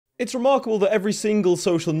It's remarkable that every single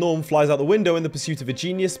social norm flies out the window in the pursuit of a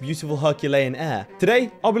genius, beautiful herculean heir.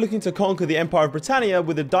 Today, I'll be looking to conquer the Empire of Britannia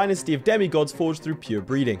with a dynasty of demigods forged through pure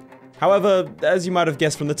breeding. However, as you might have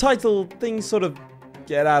guessed from the title, things sort of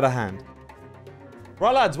get out of hand.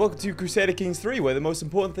 Right lads, welcome to Crusader Kings 3, where the most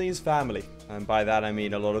important thing is family. And by that I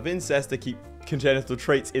mean a lot of incest to keep congenital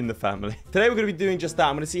traits in the family. Today we're going to be doing just that.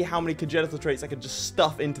 I'm going to see how many congenital traits I can just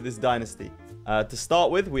stuff into this dynasty. To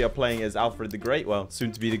start with, we are playing as Alfred the Great, well,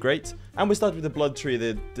 soon to be the Great. And we start with the blood tree,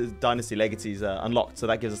 the dynasty legacies unlocked. So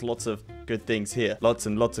that gives us lots of good things here. Lots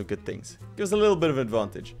and lots of good things. Gives us a little bit of an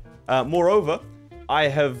advantage. Moreover, I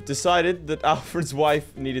have decided that Alfred's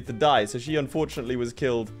wife needed to die. So she unfortunately was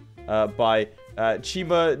killed by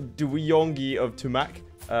Chima Duwiongi of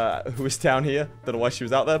Tumak, who is down here. Don't know why she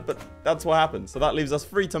was out there, but that's what happened. So that leaves us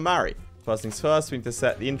free to marry. First things first, we need to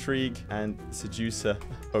set the intrigue and seducer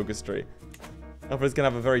Ogustry. Alfred's going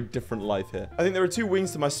to have a very different life here. I think there are two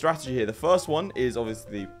wings to my strategy here. The first one is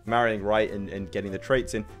obviously marrying right and getting the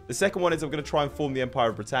traits in. The second one is I'm going to try and form the Empire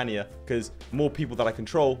of Britannia, because more people that I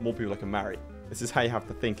control, more people I can marry. This is how you have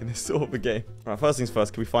to think in this sort of a game. All right, first things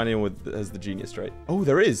first, can we find anyone that has the genius trait? Oh,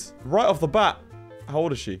 there is. Right off the bat. How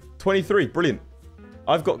old is she? 23. Brilliant.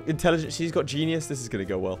 I've got intelligence. She's got genius. This is going to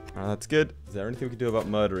go well. All right, that's good. Is there anything we can do about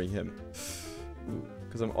murdering him?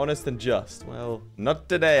 Because I'm honest and just. Well, not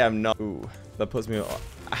today, I'm not. Ooh, that puts me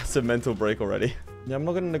at a mental break already. Yeah, I'm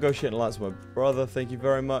not going to negotiate an alliance with my brother. Thank you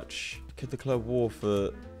very much. Could declare war for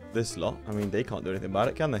this lot. I mean, they can't do anything about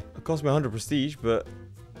it, can they? It cost me 100 prestige, but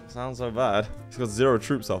sounds so bad. He's got 0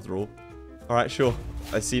 troops after all. All right, sure.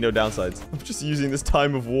 I see no downsides. I'm just using this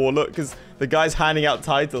time of war. Look, because the guy's handing out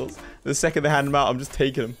titles. The second they hand them out, I'm just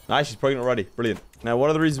taking them. Nice, she's pregnant already. Brilliant. Now, one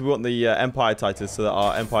of the reasons we want the Empire title is so that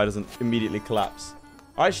our Empire doesn't immediately collapse.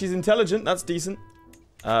 All right, she's intelligent. That's decent.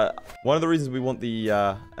 One of the reasons we want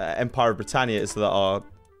the Empire of Britannia is so that our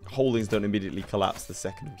holdings don't immediately collapse the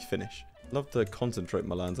second we finish. Love to concentrate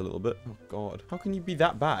my lands a little bit. Oh, God. How can you be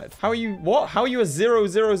that bad? How are you... What? How are you a 0,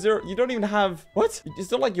 0, 0? You don't even have... What?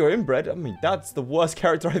 It's not like you're inbred. I mean, that's the worst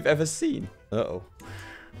character I've ever seen. Uh-oh.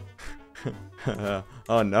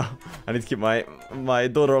 Oh, no. I need to keep my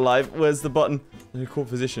daughter alive. Where's the button? In a court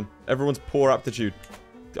position. Everyone's poor aptitude.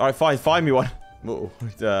 All right, fine. Find me one. Uh-oh.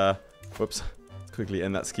 Whoops. Let's quickly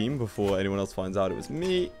end that scheme before anyone else finds out it was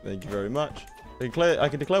me. Thank you very much. I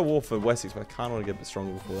can declare war for Wessex, but I kind of want to get a bit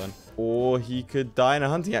stronger before then. Or he could die in a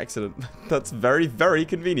hunting accident. That's very, very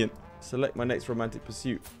convenient. Select my next romantic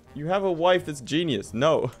pursuit. You have a wife that's genius.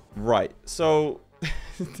 No. Right. So,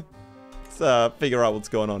 let's figure out what's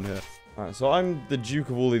going on here. All right, so I'm the Duke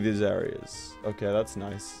of all of these areas. Okay, that's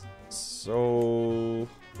nice. So,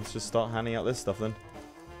 let's just start handing out this stuff then.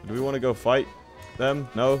 Do we want to go fight them?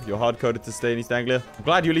 No, you're hard-coded to stay in East Anglia. I'm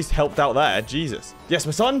glad you at least helped out there. Jesus. Yes,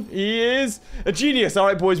 my son, he is a genius. All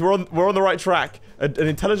right, boys, we're on the right track. An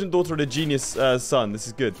intelligent daughter and a genius son. This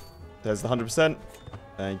is good. There's the 100%.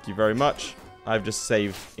 Thank you very much. I've just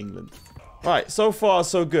saved England. Right, so far,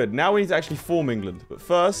 so good. Now we need to actually form England. But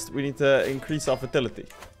first, we need to increase our fertility.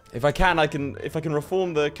 If I can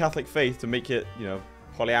reform the Catholic faith to make it, you know,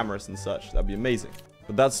 polyamorous and such, that'd be amazing.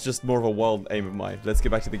 But that's just more of a wild aim of mine. Let's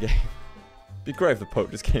get back to the game. Be great if the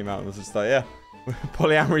Pope just came out and was just like, yeah,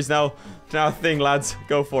 polyamory's now a thing, lads.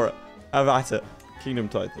 Go for it. Have at it. Kingdom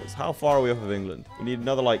titles. How far are we off of England? We need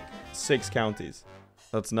another, like, 6 counties.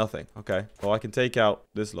 That's nothing. Okay. Well, I can take out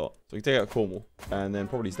this lot. So we can take out Cornwall. And then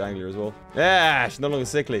probably East Anglia as well. Yeah, she's no longer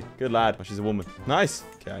sickly. Good lad. Oh, she's a woman. Nice.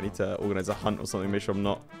 Okay, I need to organize a hunt or something. Make sure I'm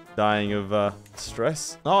not dying of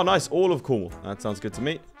stress. Oh, nice. All of Cornwall. That sounds good to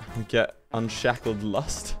me. We get unshackled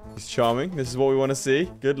lust. He's charming. This is what we want to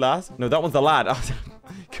see. Good lad. No, that one's the lad.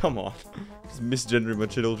 Come on. Just misgendering my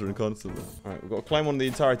children constantly. All right, we've got to climb on the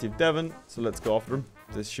entirety of Devon. So let's go after him.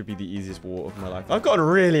 This should be the easiest war of my life. I've gotten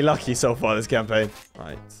really lucky so far this campaign.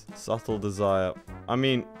 Right. Subtle desire. I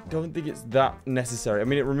mean, don't think it's that necessary. I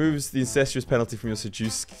mean, it removes the incestuous penalty from your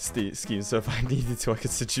seduce scheme. So if I needed to, I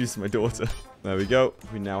could seduce my daughter. There we go.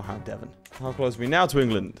 We now have Devon. How close are we now to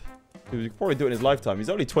England? We could probably do it in his lifetime. He's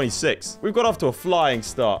only 26. We've got off to a flying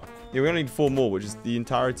start. Yeah, we only need 4 more, which is the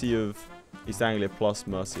entirety of East Anglia plus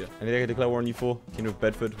Mercia. Anything I can declare war on you for? Kingdom of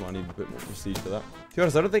Bedford? Well, I need a bit more prestige for that. To be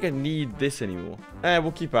honest, I don't think I need this anymore.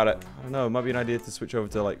 We'll keep at it. I don't know. It might be an idea to switch over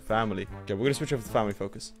to, like, family. Okay, we're going to switch over to family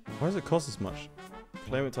focus. Why does it cost this much?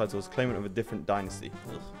 Claimant titles. Claimant of a different dynasty.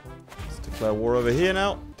 Ugh. Let's declare war over here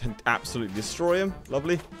now. Absolutely destroy him.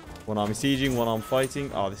 Lovely. 1 army sieging, 1 arm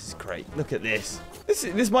fighting. Oh, this is great. Look at this.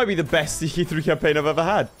 This might be the best CK3 campaign I've ever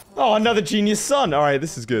had. Oh, another genius son. All right,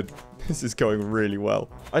 this is good. This is going really well.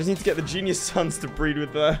 I just need to get the genius sons to breed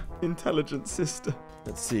with their intelligent sister.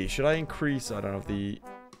 Let's see. Should I increase? I don't have the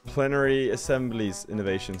plenary assemblies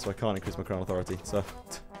innovation, so I can't increase my crown authority. So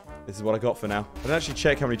this is what I got for now. I didn't actually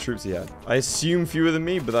check how many troops he had. I assume fewer than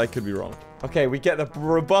me, but I could be wrong. Okay, we get the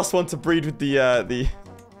robust one to breed with the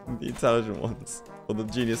intelligent ones. Or the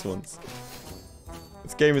genius ones.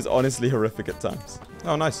 This game is honestly horrific at times.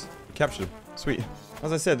 Oh, nice. Captured him. Sweet.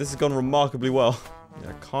 As I said, this has gone remarkably well. Yeah,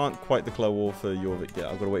 I can't quite declare war for Jorvik yet.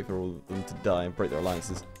 I've got to wait for all of them to die and break their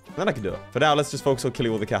alliances. Then I can do it. For now, let's just focus on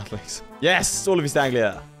killing all the Catholics. Yes! All of East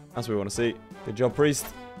Anglia. That's what we want to see. Good job, priest.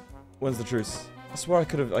 When's the truce? I swear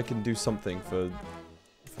I can do something for...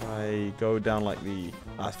 If I go down like the...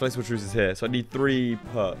 flexible truce is here. So I need 3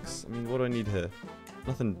 perks. I mean, what do I need here?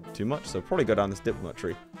 Nothing too much, so probably go down this diplomat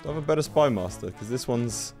tree. Do I have a better spy master? Because this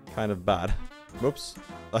one's kind of bad. Whoops.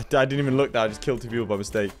 I didn't even look there. I just killed 2 people by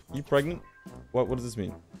mistake. Are you pregnant? What does this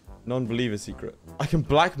mean? Non-believer secret. I can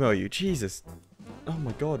blackmail you. Jesus. Oh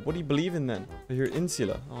my god. What do you believe in then? You're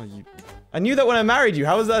insular. Oh, you... I knew that when I married you.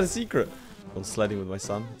 How is that a secret? I'm sledding with my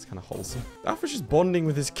son. It's kind of wholesome. Alfred's just bonding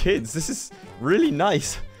with his kids. This is really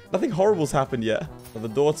nice. Nothing horrible's happened yet. The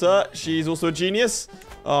daughter, she's also a genius.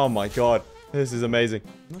 Oh my god. This is amazing.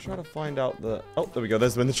 I'm not sure how to find out the... Oh, there we go.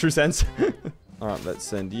 There's when the truce ends. Alright, let's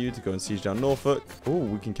send you to go and siege down Norfolk. Oh,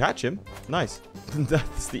 we can catch him. Nice.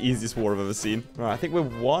 That's the easiest war I've ever seen. Alright, I think we're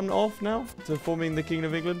 1 off now to forming the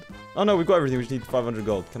Kingdom of England. Oh no, we've got everything. We just need 500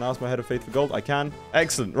 gold. Can I ask my head of faith for gold? I can.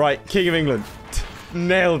 Excellent. Right, King of England.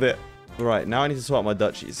 Nailed it. Right, now I need to sort out my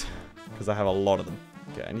duchies. Because I have a lot of them.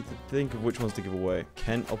 Okay, I need to think of which ones to give away.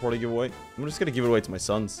 Kent, I'll probably give away. I'm just going to give it away to my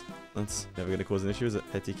sons. That's never going to cause an issue, is it?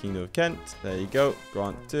 Petty Kingdom of Kent. There you go.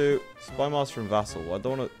 Grant 2. Spy Master and Vassal. Well, I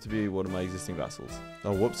don't want it to be one of my existing vassals.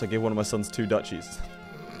 Oh, whoops. I gave one of my sons 2 duchies.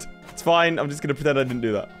 It's fine. I'm just going to pretend I didn't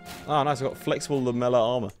do that. Oh, nice. I got flexible lamella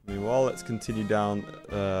armor. Meanwhile, let's continue down.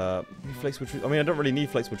 Flexible truce. I mean, I don't really need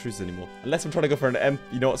flexible truces anymore. Unless I'm trying to go for an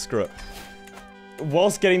you know what? Screw it.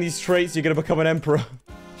 Whilst getting these traits, you're going to become an emperor.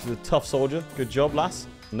 She's a tough soldier. Good job, lass.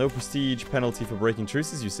 No prestige penalty for breaking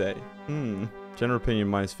truces, you say? General opinion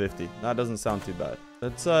 -50. That doesn't sound too bad.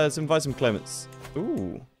 Let's invite some claimants.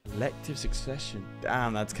 Ooh. Elective succession.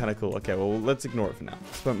 Damn, that's kind of cool. Okay, well, let's ignore it for now.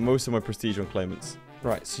 Spent most of my prestige on claimants.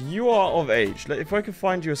 Right, so you are of age. If I can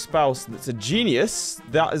find you a spouse that's a genius,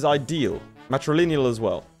 that is ideal. Matrilineal as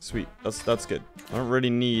well. Sweet. That's good. I don't really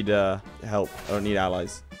need help. I don't need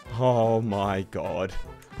allies. Oh my god.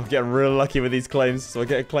 I'm getting real lucky with these claims, so I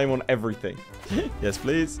get a claim on everything. Yes,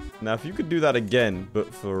 please. Now, if you could do that again,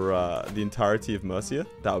 but for the entirety of Mercia,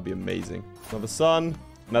 that would be amazing. Another son,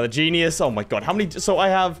 another genius. Oh my god, how many? So I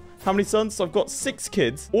have how many sons? So I've got 6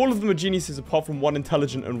 kids. All of them are geniuses, apart from 1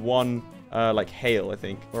 intelligent and 1 like Hale, I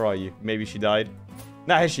think. Where are you? Maybe she died.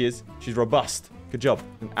 Nah, here she is. She's robust. Good job.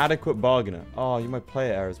 An adequate bargainer. Oh, you're my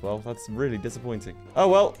player heir as well. That's really disappointing. Oh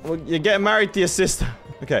well, you're getting married to your sister.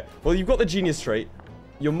 Okay. Well, you've got the genius trait.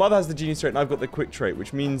 Your mother has the genius trait, and I've got the quick trait,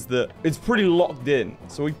 which means that it's pretty locked in.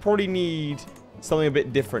 So we probably need something a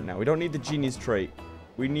bit different now. We don't need the genius trait.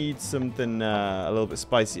 We need something a little bit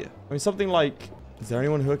spicier. I mean, something like... Is there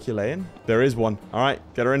anyone herculean? There is one. All right,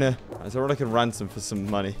 get her in here. Is there anyone I can ransom for some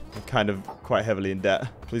money? I'm kind of quite heavily in debt.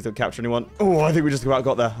 Please don't capture anyone. Oh, I think we just about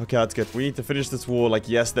got there. Okay, that's good. We need to finish this war like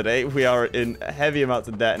yesterday. We are in heavy amounts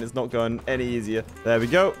of debt, and it's not going any easier. There we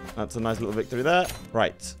go. That's a nice little victory there.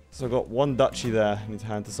 Right. So I've got 1 duchy there. I need to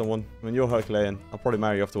hand to someone. I mean, you're herculean. I'll probably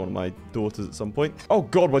marry you off to one of my daughters at some point. Oh,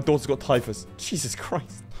 God, my daughter's got typhus. Jesus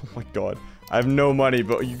Christ. Oh, my God. I have no money,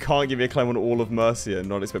 but you can't give me a claim on all of Mercia and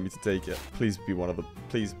not expect me to take it. Please be one of them.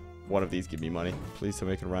 Please, one of these give me money. Please tell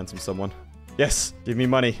me I can ransom someone. Yes, give me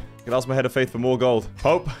money. I can ask my head of faith for more gold.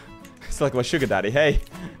 Pope. It's like my sugar daddy. Hey,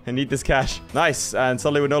 I need this cash. Nice. And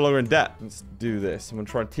suddenly we're no longer in debt. Let's do this. I'm going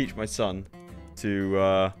to try and teach my son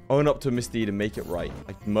to own up to a misdeed and make it right.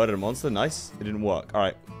 Like murdered a monster. Nice. It didn't work. All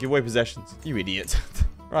right. Give away possessions. You idiot.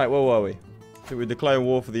 All right. Where were we? I think we're declaring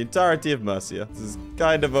war for the entirety of Mercia. This is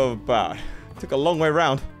kind of overpowered. Took a long way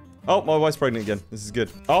round. Oh, my wife's pregnant again. This is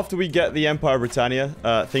good. After we get the Empire of Britannia,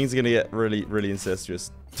 things are going to get really, really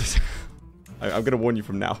incestuous. I'm going to warn you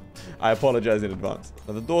from now. I apologize in advance.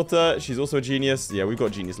 Now, the daughter, she's also a genius. Yeah, we've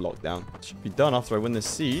got genius locked down. Should be done after I win this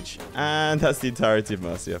siege. And that's the entirety of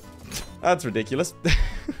Mercia. That's ridiculous.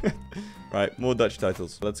 Right, more Dutch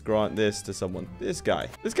titles. Let's grant this to someone. This guy.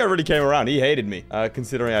 This guy really came around. He hated me,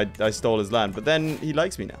 considering I stole his land. But then he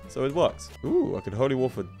likes me now, so it works. Ooh, I could holy war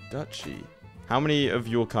for duchy. How many of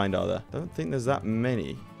your kind are there? I don't think there's that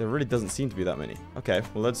many. There really doesn't seem to be that many. Okay,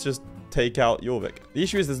 well, let's just take out Jorvik. The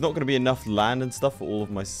issue is there's not going to be enough land and stuff for all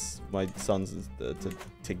of my sons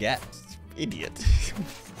to get. Idiot.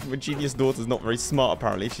 My genius daughter's not very smart,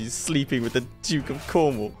 apparently. She's sleeping with the Duke of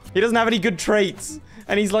Cornwall. He doesn't have any good traits.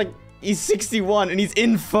 And he's 61 and he's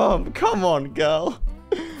infirm. Come on, girl.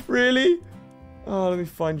 Really? Oh, let me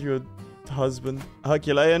find you a husband.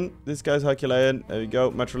 Herculean. This guy's Herculean. There we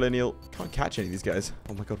go. Matrilineal. Can't catch any of these guys.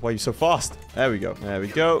 Oh my god, why are you so fast? There we go. There we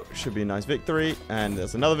go. Should be a nice victory. And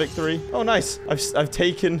there's another victory. Oh, nice. I've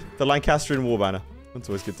taken the Lancastrian war banner. That's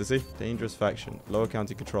always good to see. Dangerous faction. Lower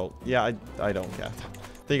county control. Yeah, I don't care.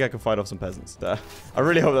 I think I can fight off some peasants. I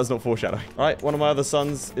really hope that's not foreshadowing. All right, one of my other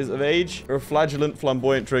sons is of age. You're a flagellant,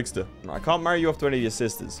 flamboyant trickster. I can't marry you off to any of your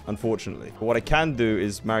sisters, unfortunately. But what I can do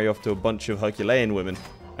is marry off to a bunch of Herculean women,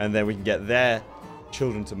 and then we can get their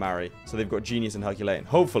children to marry. So they've got genius and Herculean.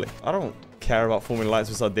 Hopefully. I don't care about forming alliance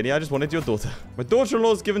with Sardinia. I just wanted your daughter. My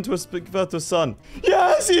daughter-in-law is given to birth to a son.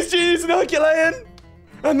 Yes, he's genius and Herculean!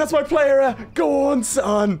 And that's my player heir. Go on,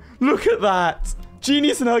 son. Look at that.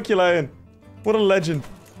 Genius and Herculean. What a legend.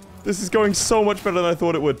 This is going so much better than I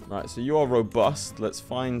thought it would. All right, so you are robust. Let's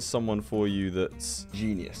find someone for you that's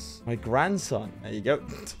genius. My grandson. There you go.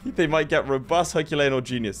 They might get robust, Herculean, or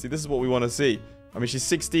genius. See, this is what we want to see. I mean, she's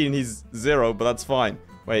 16 and he's 0, but that's fine.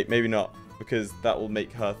 Wait, maybe not. Because that will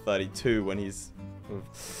make her 32 when he's...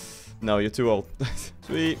 No, you're too old.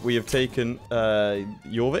 Sweet. We have taken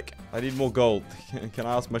Jorvik. I need more gold. Can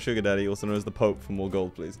I ask my sugar daddy, also known as the Pope, for more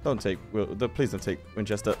gold, please? Please don't take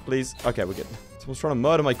Winchester. Please. Okay, we're good. Someone's trying to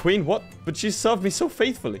murder my queen. What? But she served me so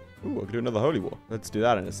faithfully. Ooh, I could do another holy war. Let's do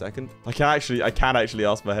that in a second. I can actually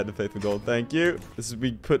ask my head of faith for gold. Thank you. This is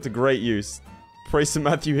being put to great use. Praise St.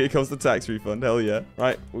 Matthew. Here comes the tax refund. Hell yeah.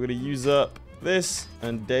 Right. We're going to use up this,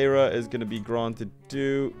 and Dara is going to be granted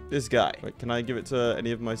to this guy. Wait, can I give it to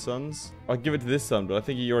any of my sons? I'll give it to this son, but I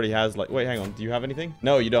think he already has, like... Wait, hang on. Do you have anything?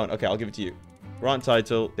 No, you don't. Okay, I'll give it to you. Grant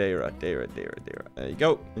title. Dara. There you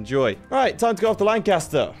go. Enjoy. All right, time to go off to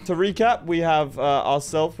Lancaster. To recap, we have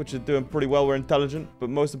ourselves, which is doing pretty well. We're intelligent.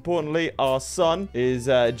 But most importantly, our son is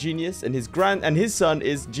genius, and his son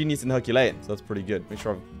is genius and Herculean. So that's pretty good. Make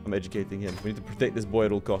sure I'm educating him. We need to protect this boy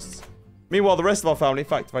at all costs. Meanwhile, the rest of our family, in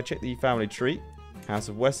fact, if I check the family tree, House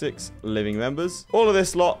of Wessex, living members, all of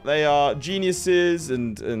this lot, they are geniuses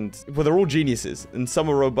well, they're all geniuses, and some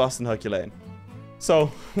are robust and Herculean. So,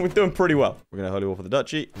 we're doing pretty well. We're going to holy war for the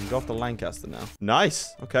duchy and go off to Lancaster now.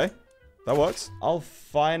 Nice. Okay. That works. I'll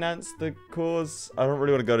finance the cause. I don't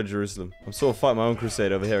really want to go to Jerusalem. I'm sort of fighting my own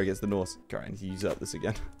crusade over here against the Norse. God, I need to use up this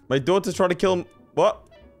again. My daughter's trying to kill... What?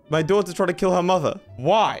 My daughter's trying to kill her mother.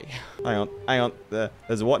 Why? Hang on.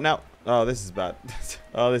 There's a what now? Oh, this is bad.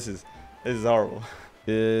 Oh, this is horrible.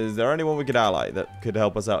 Is there anyone we could ally that could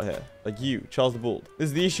help us out here? Like you, Charles the Bald. This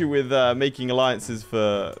is the issue with making alliances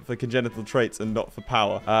for congenital traits and not for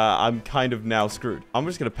power. I'm kind of now screwed. I'm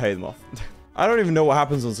just going to pay them off. I don't even know what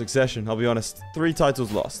happens on succession, I'll be honest. 3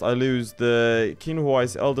 titles lost. I lose the King of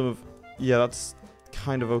Hawaii's Eldom of... Yeah, that's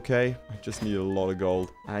kind of okay. I just need a lot of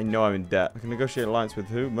gold. I know I'm in debt. I can negotiate alliance with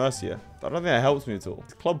who? Mercia. I don't think that helps me at all.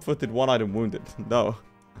 It's club-footed, one-item wounded. No.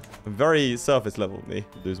 I'm very surface level, me.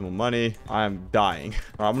 Lose more money. I am dying.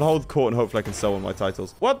 All right, I'm gonna hold court and hopefully I can sell one of my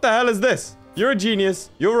titles. What the hell is this? You're a genius,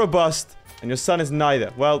 you're robust, and your son is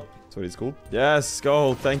neither. Well, that's what he's called. Yes,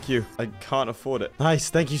 gold, thank you. I can't afford it. Nice,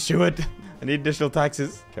 thank you, Stuart. I need additional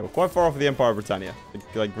taxes. Okay, we're quite far off of the Empire of Britannia.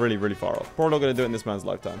 Like, really, really far off. Probably not going to do it in this man's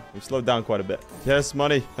lifetime. We've slowed down quite a bit. Yes,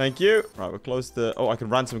 money. Thank you. Right, we're close to... Oh, I can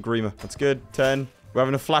ransom Grima. That's good. 10. We're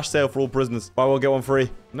having a flash sale for all prisoners. Buy one, get one free.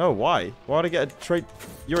 No, why? Why would I get a trade?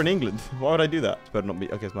 You're in England. Why would I do that? It's better not be...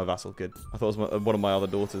 Okay, it's my vassal. Good. I thought it was one of my other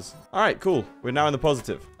daughters. All right, cool. We're now in the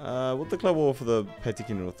positive. We'll declare war for the petty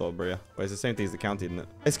kingdom of Thorbria. Wait, it's the same thing as the county, isn't it?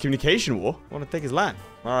 It's communication war. I want to take his land.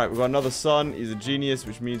 All right, we've got another son. He's a genius,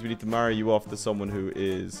 which means we need to marry you off to someone who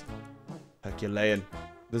is Herculean.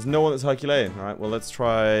 There's no one that's Herculean. All right, well, let's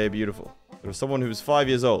try beautiful. There's someone who's 5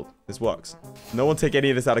 years old. This works. No one take any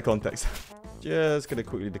of this out of context. Just gonna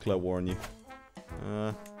quickly declare war on you.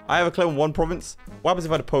 I have a claim on one province. What happens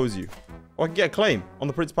if I depose you? Or I can get a claim on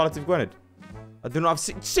the Principality of Gwynedd. I do not have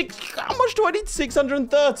six. How much do I need?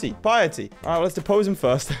 630. Piety. All right, well, let's depose him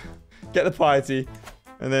first. Get the piety.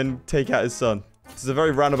 And then take out his son. This is a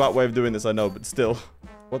very roundabout way of doing this, I know, but still.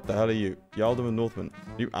 What the hell are you? Yaldom and Northmen.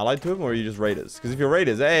 Are you allied to him or are you just raiders? Because if you're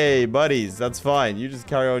raiders, hey, buddies, that's fine. You just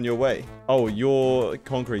carry on your way. Oh, you're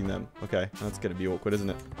conquering them. Okay, that's gonna be awkward, isn't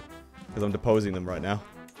it? Because I'm deposing them right now.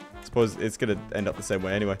 I suppose it's going to end up the same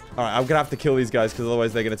way anyway. All right, I'm going to have to kill these guys because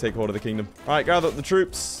otherwise they're going to take hold of the kingdom. All right, gather up the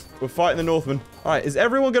troops. We're fighting the Northmen. All right, is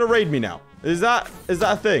everyone going to raid me now? Is that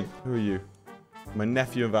a thing? Who are you? My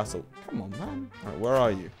nephew and vassal. Come on, man. All right, where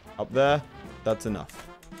are you? Up there? That's enough.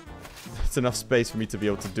 That's enough space for me to be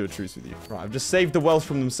able to do a truce with you. Right, I've just saved the Welsh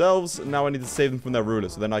from themselves, and now I need to save them from their ruler,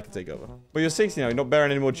 so then I can take over. But you're 60 now. You're not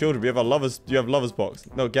bearing any more children. You have lovers box.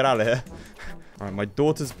 No, get out of here. All right, my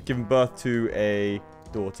daughter's given birth to a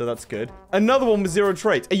daughter. That's good. Another one with 0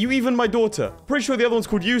 traits. Are you even my daughter? Pretty sure the other one's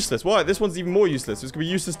called useless. Why? This one's even more useless. It's going to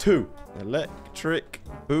be useless too. Electric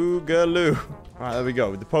boogaloo. All right, there we go.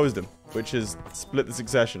 We deposed him, which is split the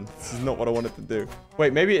succession. This is not what I wanted to do.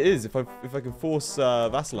 Wait, maybe it is if I can force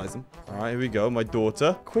vassalize him. All right, here we go. My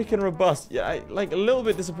daughter. Quick and robust. Yeah, like a little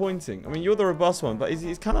bit disappointing. I mean, you're the robust one, but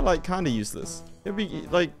he's kind of useless. He'll be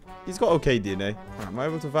like... He's got okay DNA. Right, am I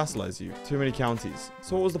able to vassalize you? Too many counties.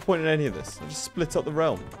 So what was the point in any of this? I just split up the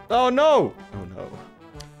realm. Oh, no! Oh, no.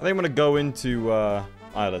 I think I'm going to go into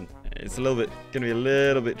Ireland. It's going to be a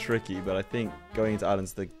little bit tricky, but I think going into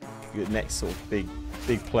Ireland's the next sort of big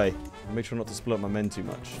play. I'll make sure not to split up my men too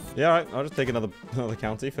much. Yeah, all right. I'll just take another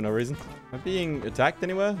county for no reason. Am I being attacked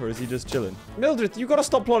anywhere, or is he just chilling? Mildred, you got to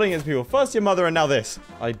stop plotting against people. First your mother, and now this.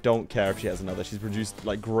 I don't care if she has another. She's produced,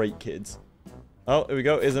 like, great kids. Oh, here we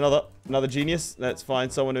go. Here's another genius. Let's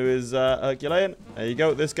find someone who is herculean. There you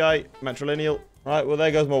go. This guy, matrilineal. Right, well,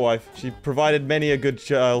 there goes my wife. She provided many a good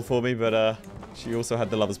child for me, but she also had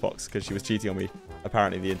the lover's box because she was cheating on me,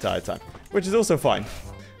 apparently, the entire time. Which is also fine.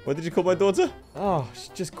 What did you call my daughter? Oh, she's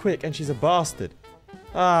just quick, and she's a bastard.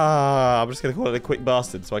 Ah, I'm just going to call it a quick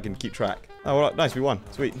bastard so I can keep track. Oh, well, nice. We won.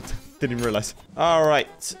 Sweet. Didn't even realize. All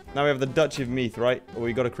right. Now we have the Duchy of Meath, right? Well,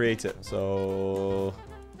 we got to create it. So...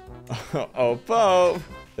 Oh, Pope.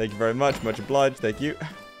 Thank you very much. Much obliged. Thank you.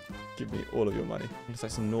 Give me all of your money. Looks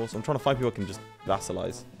like some Norse. I'm trying to find people I can just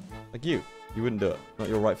vassalize. Like you. You wouldn't do it. Not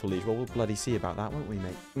your rightful liege. Well, we'll bloody see about that, won't we,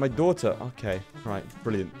 mate? My daughter. Okay. Right.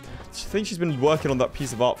 Brilliant. I think she's been working on that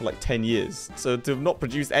piece of art for like 10 years. So to have not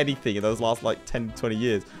produced anything in those last like 10, 20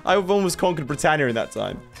 years. I've almost conquered Britannia in that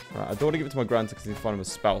time. Right. I don't want to give it to my granddaughter because I need to find him a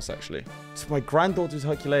spouse, actually. So my granddaughter's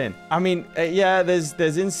Herculean. I mean, yeah,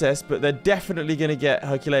 there's incest, but they're definitely going to get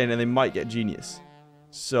Herculean and they might get genius.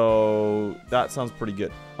 So that sounds pretty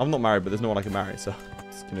good. I'm not married, but there's no one I can marry, so...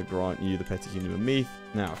 Going to grant you the petty kingdom of Meath.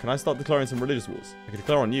 Now, can I start declaring some religious wars? I can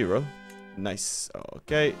declare on you, bro. Nice.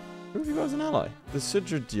 Okay. Who have you got as an ally? The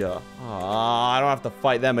Sudradya. Ah, I don't have to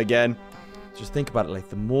fight them again. Just think about it, like,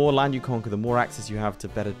 the more land you conquer, the more access you have to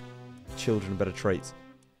better children and better traits.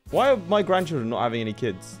 Why are my grandchildren not having any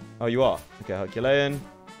kids? Oh, you are? Okay, Herculean.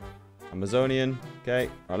 Amazonian. Okay.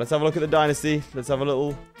 All right, let's have a look at the dynasty. Let's have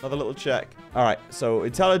another little check. All right. So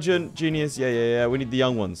intelligent, genius. Yeah. We need the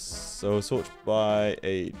young ones. So sort by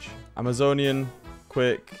age. Amazonian,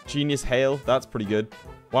 quick, genius, hail. That's pretty good.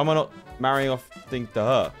 Why am I not marrying off thing to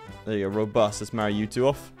her? There you go. Robust. Let's marry you two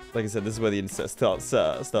off. Like I said, this is where the incest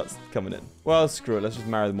starts coming in. Well, screw it. Let's just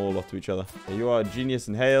marry them all off to each other. Okay, you are genius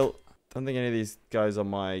and hail. Don't think any of these guys are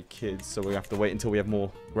my kids, so we have to wait until we have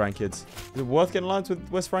more grandkids. Is it worth getting alliance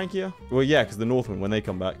with West Francia? Well, yeah, because the Northmen, when they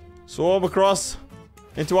come back. Swarm across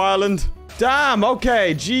into Ireland. Damn,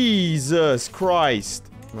 okay, Jesus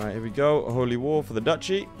Christ. Right, here we go. A holy war for the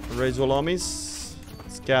duchy. Raise all armies.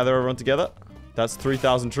 Let's gather everyone together. That's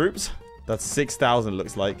 3,000 troops. That's 6,000,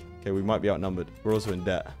 looks like. Okay, we might be outnumbered. We're also in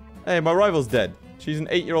debt. Hey, my rival's dead. She's an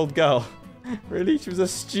 8-year-old girl. Really? She was a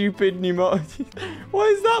stupid pneumatic. Why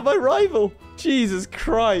is that my rival? Jesus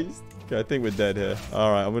Christ. Okay, I think we're dead here.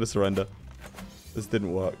 All right, I'm going to surrender. This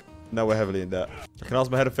didn't work. Now we're heavily in debt. I can ask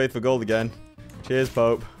my head of faith for gold again. Cheers,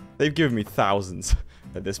 Pope. They've given me thousands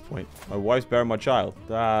at this point. My wife's bearing my child.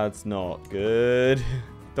 That's not good.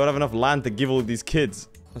 Don't have enough land to give all of these kids.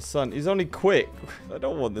 My son, he's only quick. I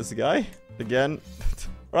don't want this guy. Again.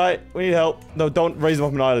 Right, we need help. No, don't raise him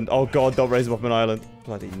up an island. Oh, God, don't raise him up an island.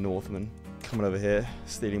 Bloody Northmen. Coming over here,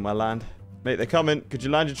 stealing my land. Mate, they're coming. Could you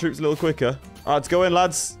land your troops a little quicker? All right, let's go in,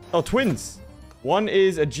 lads. Oh, twins. One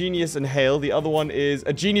is a genius and hail. The other one is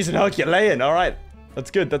a genius and Herculean. All right.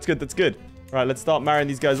 That's good. That's good. That's good. All right, let's start marrying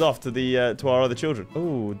these guys off to the to our other children.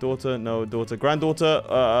 Oh, daughter. No, daughter. Granddaughter.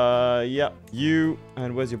 Yeah. You.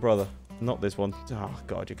 And where's your brother? Not this one. Oh,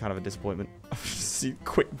 God, you're kind of a disappointment. You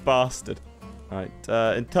quick bastard. All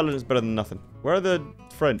right. Intelligence better than nothing. Where are the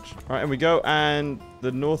French? All right, and we go, and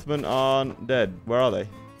the Northmen aren't dead. Where are they?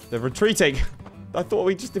 They're retreating. I thought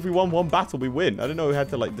if we won one battle, we win. I didn't know we had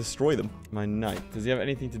to, like, destroy them. My knight. Does he have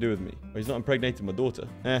anything to do with me? Oh, he's not impregnating my daughter.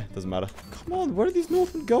 Doesn't matter. Come on, where are these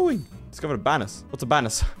Northmen going? Discovered a Banus. What's a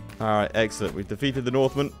Banus? All right, excellent. We've defeated the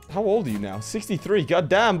Northmen. How old are you now? 63. God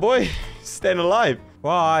damn, boy. Staying alive.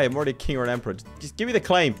 Why? I'm already a king or an emperor. Just give me the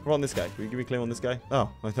claim. We're on this guy. Can you give me a claim on this guy?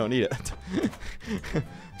 Oh, I don't need it.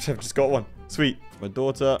 I've just got one. Sweet. My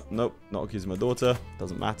daughter. Nope. Not accusing my daughter.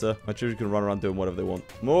 Doesn't matter. My children can run around doing whatever they want.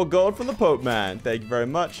 More gold from the Pope, man. Thank you very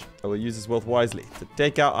much. I will use this wealth wisely to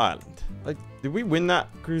take out Ireland. Like, did we win that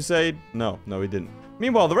crusade? No. No, we didn't.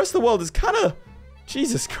 Meanwhile, the rest of the world is kind of...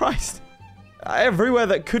 Jesus Christ. Everywhere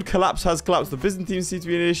that could collapse has collapsed. The Byzantines seem to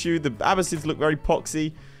be an issue. The Abbasids look very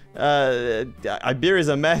poxy. Iberia's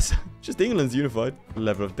a mess. Just England's unified.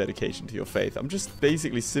 Level of dedication to your faith. I'm just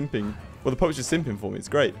basically simping. Well, the Pope's just simping for me. It's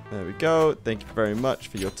great. There we go. Thank you very much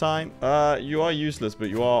for your time. You are useless, but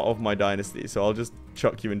you are of my dynasty, so I'll just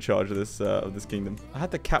chuck you in charge of this kingdom. I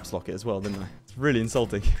had the caps lock it as well, didn't I? It's really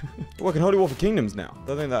insulting. Oh, I can holy war for kingdoms now.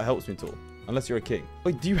 Don't think that helps me at all. Unless you're a king.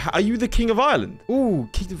 Wait, are you the king of Ireland? Ooh,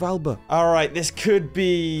 King of Alba. All right, this could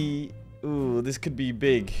be... Ooh, this could be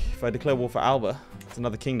big. If I declare war for Alba, it's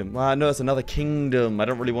another kingdom. No, it's another kingdom. I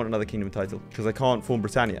don't really want another kingdom title because I can't form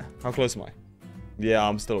Brittannia. How close am I? Yeah,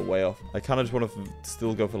 I'm still way off. I kind of just want to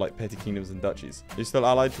still go for like petty kingdoms and duchies. You're still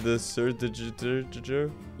allied to the Sir.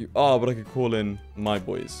 You are, but I could call in my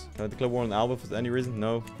boys. Can I declare war on Alba for any reason?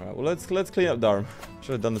 No. All right, well, let's clean up Durham.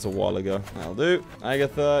 Should have done this a while ago. That'll do.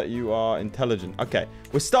 Agatha, you are intelligent. Okay,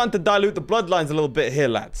 we're starting to dilute the bloodlines a little bit here,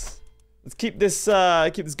 lads. Let's keep this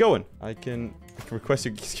going. I can request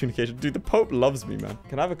your communication. Dude, the Pope loves me, man.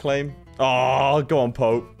 Can I have a claim? Oh, go on,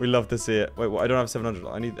 Pope. We love to see it. Wait, what? I don't have 700.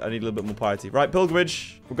 I need a little bit more piety. Right,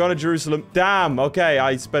 pilgrimage. We're going to Jerusalem. Damn. Okay,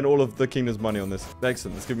 I spent all of the kingdom's money on this.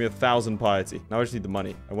 Excellent. Let's give me 1,000 piety. Now I just need the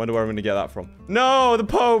money. I wonder where I'm going to get that from. No, the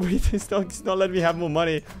Pope. He's not letting me have more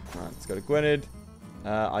money. All right, let's go to Gwynedd.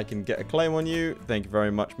 I can get a claim on you. Thank you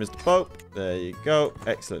very much, Mr. Pope. There you go.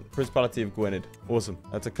 Excellent. Principality of Gwynedd. Awesome.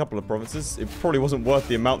 That's a couple of provinces. It probably wasn't worth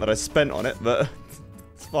the amount that I spent on it, but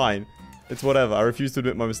it's fine. It's whatever. I refuse to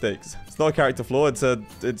admit my mistakes. It's not a character flaw.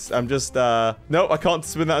 I'm just, nope, I can't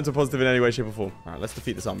spin that into positive in any way, shape, or form. All right, let's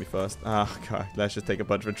defeat this army first. God, let's just take a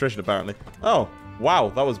bunch of attrition, apparently. Oh, wow.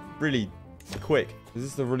 That was really quick. Is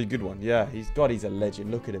this a really good one? Yeah, he's a legend.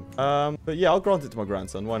 Look at him. But yeah, I'll grant it to my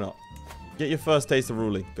grandson. Why not? Get your first taste of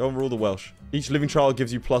ruling. Go and rule the Welsh. Each living child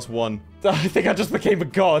gives you +1. I think I just became a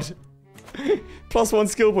god. +1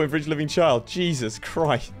 skill point for each living child. Jesus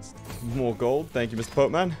Christ. More gold. Thank you, Mr.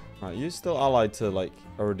 Pope Man. Right, you're still allied to, like,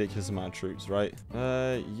 a ridiculous amount of troops, right?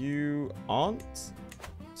 You aren't?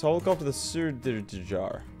 So I'll go after the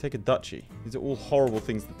Sur-Dir-Jar. Take a duchy. These are all horrible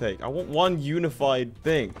things to take. I want one unified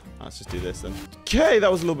thing. Let's just do this then. Okay,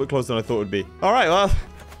 that was a little bit closer than I thought it would be. All right, well,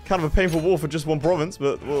 kind of a painful war for just one province,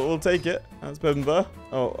 but we'll take it. That's Edinburgh.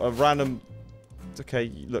 Oh, a random... It's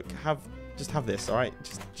okay. Look, just have this, all right?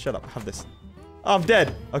 Just shut up. Have this. Oh, I'm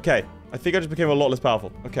dead. Okay. I think I just became a lot less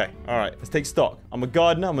powerful. Okay. All right. Let's take stock. I'm a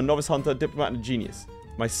gardener. I'm a novice hunter, diplomat, and a genius.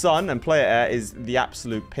 My son and player heir is the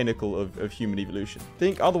absolute pinnacle of human evolution.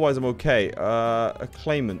 Think otherwise I'm okay. A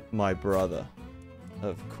claimant, my brother.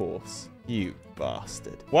 Of course. You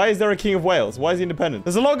bastard. Why is there a King of Wales? Why is he independent?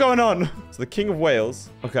 There's a lot going on. So the King of Wales.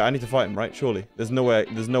 Okay, I need to fight him, right? Surely. There's no way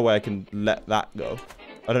I can let that go.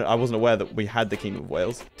 I wasn't aware that we had the Kingdom of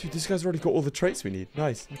Wales. Dude, this guy's already got all the traits we need.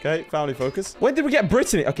 Nice. Okay, family focus. When did we get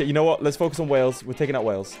Brittany? Okay, you know what? Let's focus on Wales. We're taking out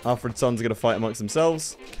Wales. Alfred's sons are going to fight amongst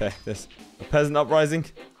themselves. Okay, this. A peasant uprising.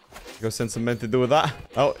 Go send some men to deal with that.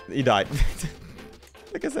 Oh, he died.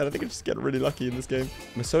 Like I said, I think I just get really lucky in this game.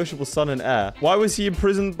 My sociable son and heir. Why was he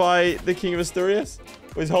imprisoned by the King of Asturias?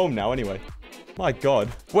 Well, he's home now anyway. My God.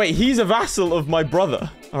 Wait, he's a vassal of my brother.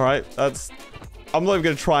 All right, I'm not even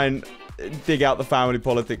going to try and dig out the family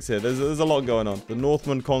politics here. There's a lot going on. The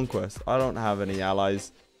Northman conquest. I don't have any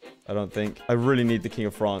allies. I don't think. I really need the King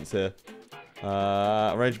of France here.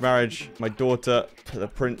 Arranged marriage. My daughter, the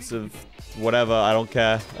Prince of whatever. I don't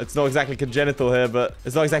care. It's not exactly congenital here, but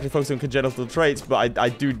it's not exactly focused on congenital traits, but I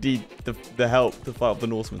do need the help to fight off the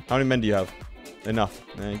Norsemen. How many men do you have? Enough.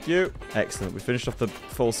 Thank you. Excellent. We finished off the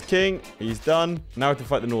false king. He's done. Now we have to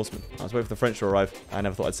fight the Norsemen. Let's wait for the French to arrive. I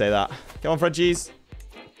never thought I'd say that. Come on, Frenchies.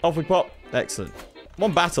 Off we pop. Excellent.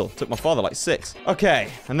 One battle. Took my father like 6. Okay.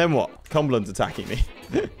 And then what? Cumberland's attacking me.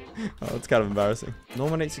 Oh, that's kind of embarrassing.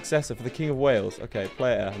 Nominate successor for the King of Wales. Okay,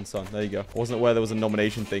 player, heir, and son. There you go. I wasn't aware there was a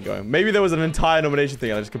nomination thing going. Maybe there was an entire nomination thing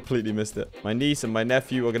and I just completely missed it. My niece and my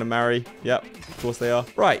nephew are going to marry. Yep, of course they are.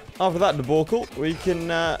 Right. After that debacle, we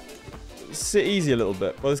can sit easy a little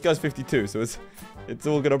bit. Well, this guy's 52, so it's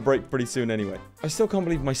all going to break pretty soon anyway. I still can't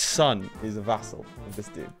believe my son is a vassal of this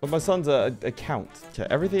dude. But my son's a count. Okay,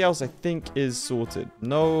 everything else I think is sorted.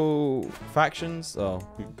 No factions. Oh,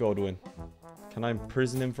 Godwin. Can I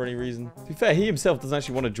imprison him for any reason? To be fair, he himself doesn't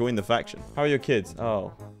actually want to join the faction. How are your kids?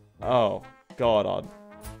 Oh, God, our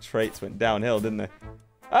traits went downhill, didn't they?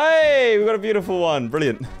 Hey, we got a beautiful one.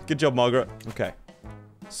 Brilliant. Good job, Margaret. Okay.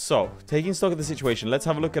 So, taking stock of the situation, let's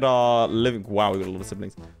have a look at our living... Wow, we got a lot of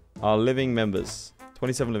siblings. Our living members.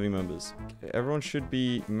 27 living members. Okay, everyone should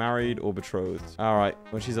be married or betrothed. All right.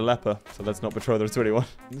 Well, she's a leper, so let's not betroth her to anyone.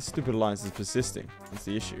 This stupid alliance is persisting. That's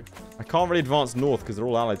the issue. I can't really advance north because they're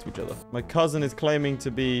all allied to each other. My cousin is claiming to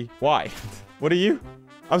be... Why? What are you?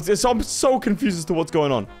 I'm so confused as to what's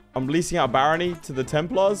going on. I'm leasing out barony to the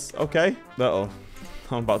Templars. Okay. Uh-oh.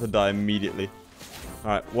 I'm about to die immediately.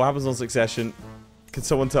 Alright, what happens on succession? Can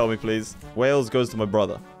someone tell me, please? Wales goes to my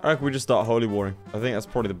brother. I reckon we just start holy warring. I think that's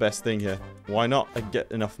probably the best thing here. Why not? I can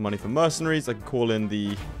get enough money for mercenaries. I can call in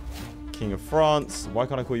the King of France. Why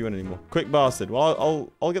can't I call you in anymore? Quick bastard. Well,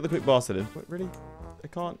 I'll get the quick bastard in. Wait, really? I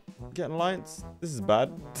can't get an alliance? This is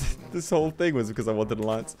bad. This whole thing was because I wanted an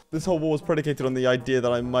alliance. This whole war was predicated on the idea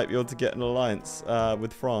that I might be able to get an alliance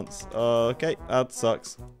with France. Okay, that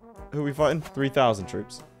sucks. Who are we fighting? 3,000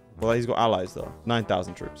 troops. Well, he's got allies, though.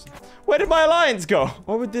 9,000 troops. Where did my alliance go?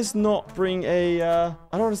 Why would this not bring a... I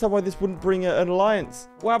don't understand why this wouldn't bring an alliance.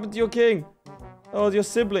 What happened to your king? Oh, your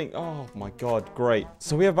sibling. Oh, my God. Great.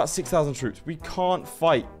 So we have about 6,000 troops. We can't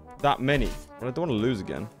fight that many. But I don't want to lose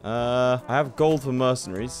again. I have gold for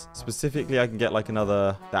mercenaries. Specifically, I can get like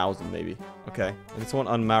another 1,000, maybe. Okay. And someone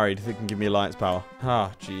unmarried who can give me alliance power.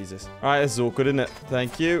 Ah, Jesus. All right, this is awkward, isn't it?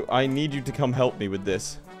 Thank you. I need you to come help me with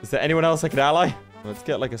this. Is there anyone else I can ally? Let's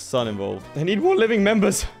get like a son involved. They need more living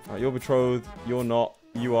members. All right, you're betrothed. You're not.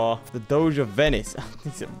 You are. The Doge of Venice.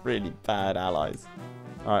 These are really bad allies.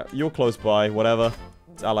 All right, you're close by. Whatever.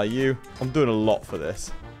 Let's ally you. I'm doing a lot for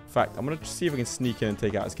this. In fact, I'm going to see if I can sneak in and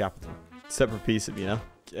take out his capital. Separate piece of, you know?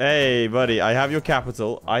 Hey, buddy. I have your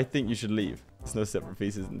capital. I think you should leave. There's no separate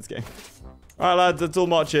pieces in this game. All right, lads. Let's all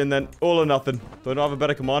march in then. All or nothing. Do I not have a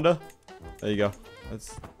better commander? There you go.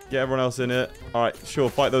 Let's get everyone else in here. All right,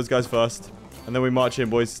 sure. Fight those guys first. And then we march in,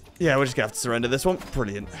 boys. Yeah, we're just going to have to surrender this one.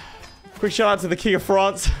 Brilliant. Quick shout out to the King of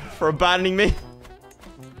France for abandoning me.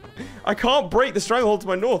 I can't break the stranglehold to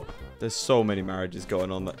my north. There's so many marriages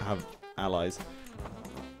going on that have allies.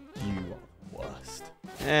 You are worst.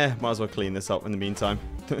 Might as well clean this up in the meantime.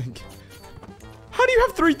 How do you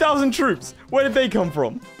have 3,000 troops? Where did they come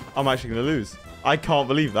from? I'm actually going to lose. I can't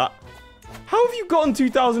believe that. How have you gotten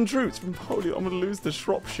 2,000 troops from Holy? I'm going to lose to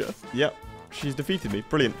Shropshire. Yep, she's defeated me.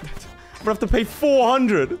 Brilliant. I'm going to have to pay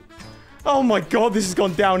 400. Oh my God, this has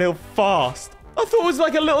gone downhill fast. I thought it was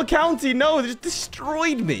like a little county. No, they just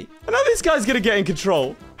destroyed me. And now this guy's going to get in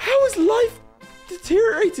control. How has life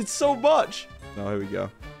deteriorated so much? Oh, here we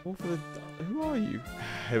go. Who are you?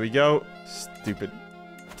 Here we go. Stupid.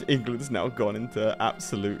 England's now gone into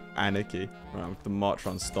absolute anarchy. Right, I have to march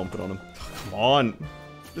around stomping on him. Come on.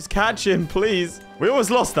 Just catch him, please. We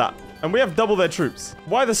almost lost that. And we have double their troops.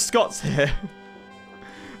 Why are the Scots here?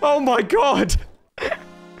 Oh my God.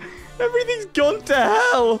 Everything's gone to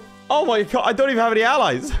hell. Oh my God. I don't even have any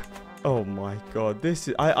allies. Oh my God. This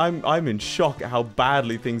is... I'm in shock at how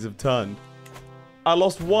badly things have turned. I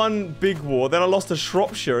lost one big war, then I lost to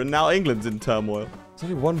Shropshire, and now England's in turmoil. There's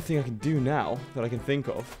only one thing I can do now that I can think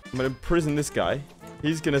of. I'm going to imprison this guy.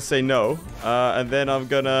 He's going to say no, and then I'm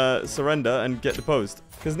going to surrender and get deposed.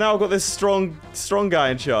 Because now I've got this strong guy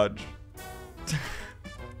in charge.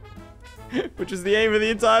 Which is the aim of the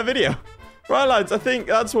entire video. Right, lads, I think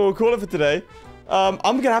that's what we'll call it for today. I'm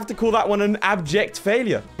going to have to call that one an abject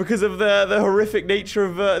failure because of the horrific nature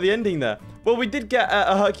of the ending there. Well, we did get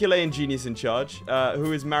a Herculean genius in charge,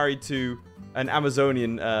 who is married to an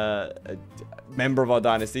Amazonian member of our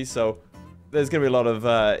dynasty, so there's going to be a lot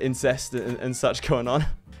of incest and such going on.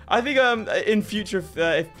 I think in future,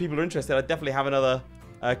 if people are interested, I'd definitely have another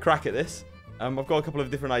crack at this. I've got a couple of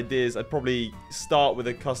different ideas. I'd probably start with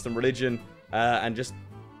a custom religion and just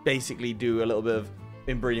basically do a little bit of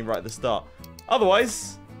inbreeding right at the start.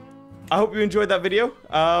 Otherwise, I hope you enjoyed that video.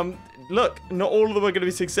 Look, not all of them are going to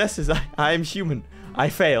be successes. I am human. I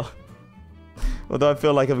fail. Although I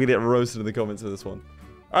feel like I'm going to get roasted in the comments for this one.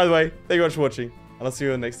 Either way, thank you very much for watching, and I'll see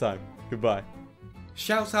you next time. Goodbye.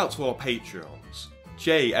 Shout out to our Patreons.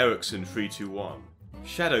 J Erickson 321,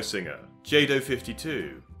 Shadow Singer,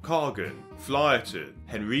 Jado52, Kargon, Flyerton,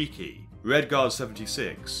 Henriki, Redguard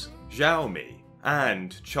 76, Xiaomi,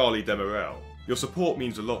 and Charlie Demerel. Your support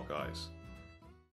means a lot, guys.